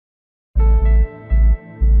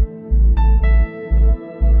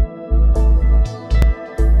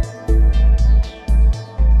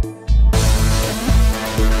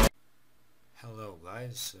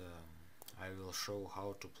guys, I will show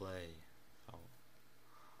how to play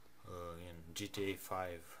in GTA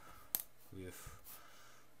 5 with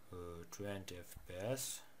 20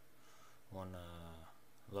 FPS on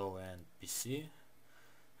a low-end PC.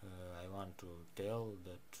 I want to tell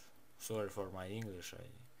that, sorry for my English, I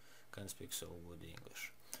can't speak so good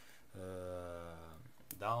English.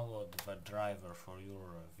 Download the driver for your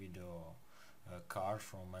video card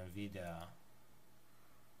from NVIDIA,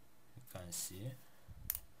 you can see,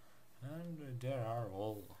 and there are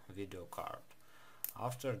all video card.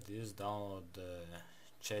 After this, download the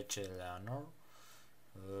ccleaner,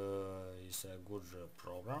 is a good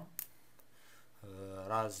program.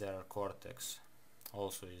 Razer Cortex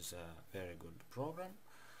also is a very good program,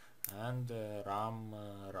 and RAM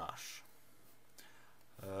Rush.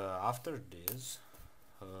 After this,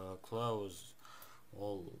 close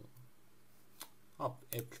all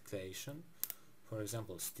application, for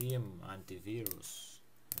example Steam, antivirus,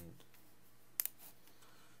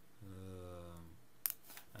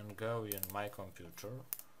 and go in my computer,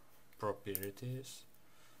 properties,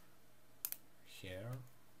 here,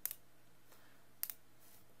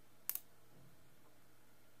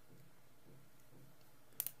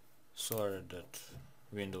 sorry that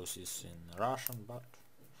Windows is in Russian, but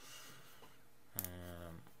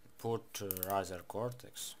put Razer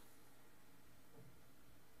Cortex.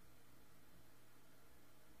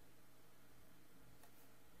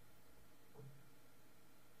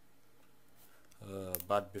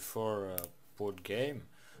 But before put game,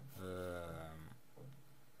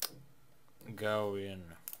 go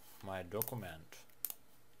in my document.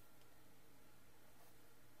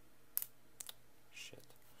 Shit.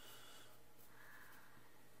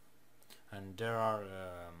 And there are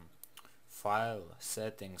file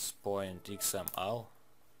settings.xml.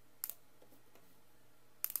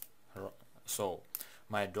 So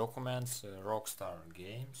my documents, Rockstar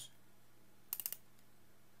Games,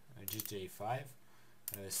 GTA 5,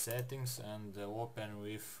 settings, and open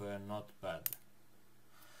with notepad.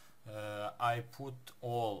 I put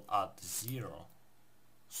all at 0,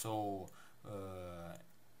 so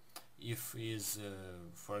if is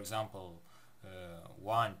for example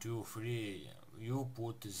 1, 2, 3, you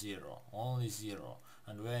put 0, only 0,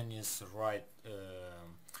 and when is right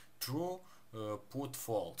true, put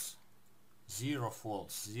false. 0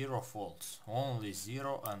 false, 0 false, only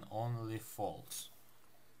 0 and only false.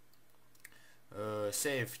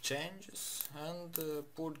 Save changes and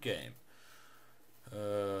put game.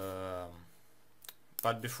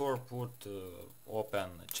 But before put open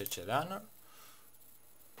ccleaner,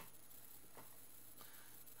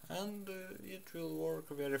 and it will work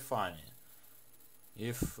very funny.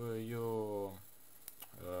 If you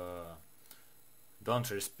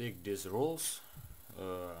don't respect these rules,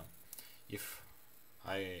 if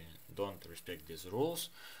I don't respect these rules,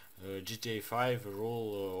 GTA 5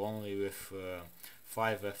 rule only with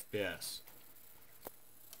 5 FPS.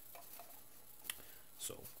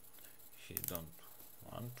 So he don't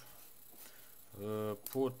want.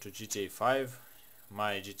 Put GTA 5.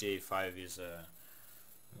 My GTA 5 is a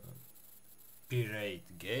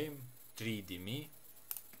pirate game, 3D me.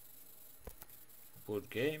 Put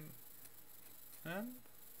game, and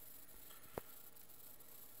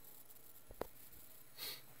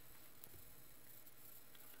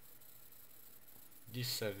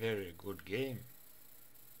this is a very good game,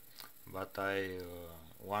 but I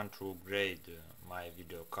want to upgrade my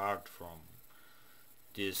video card from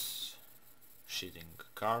this shitting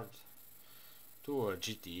card to a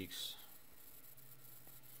GTX.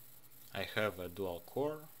 I have a dual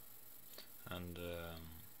core and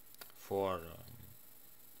 4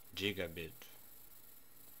 gigabit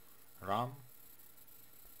RAM.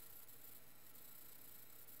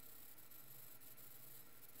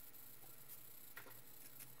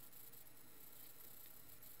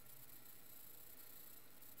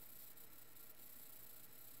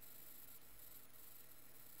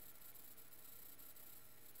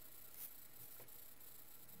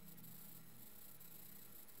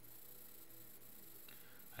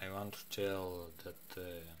 I want to tell that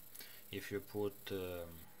if you put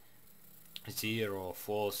 0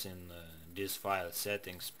 false in this file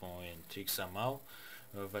settings.xml,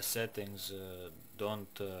 the settings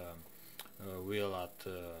don't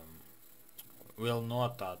will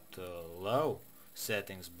not at low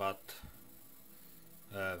settings, but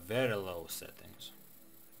very low settings.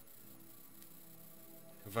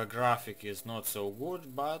 The graphic is not so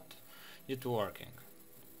good, but it's working.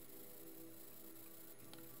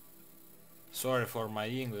 Sorry for my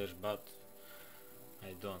English, but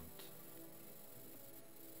I don't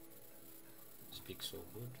speak so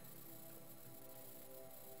good.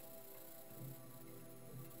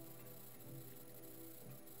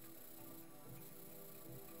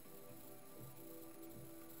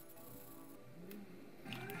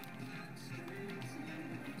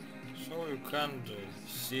 can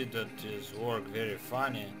see that is work very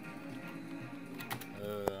funny.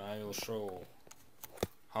 I will show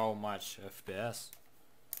how much FPS.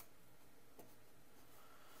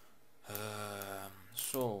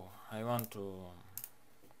 So I want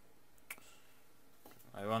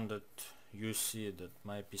that you see that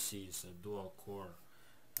my PC is a dual core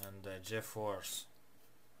and GeForce,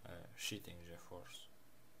 cheating GeForce.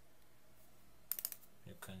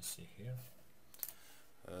 You can see here.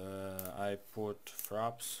 I put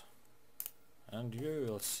fraps and you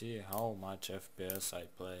will see how much FPS I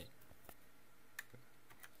play.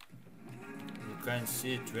 You can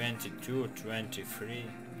see 22, 23.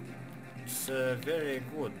 It's very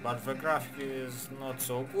good, but the graphic is not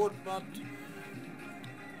so good, but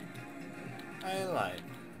I like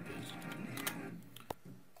this.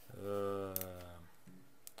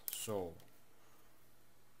 So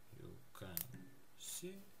you can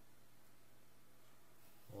see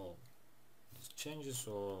all these changes,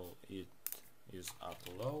 all it is up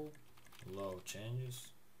low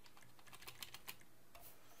changes.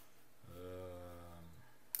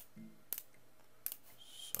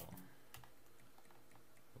 So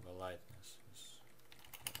the lightness is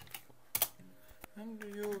 4. And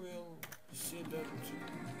you will see that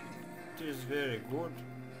it is very good.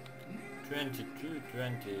 22,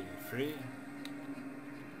 23.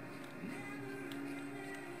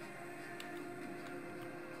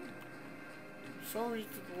 So it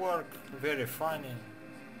work very funny.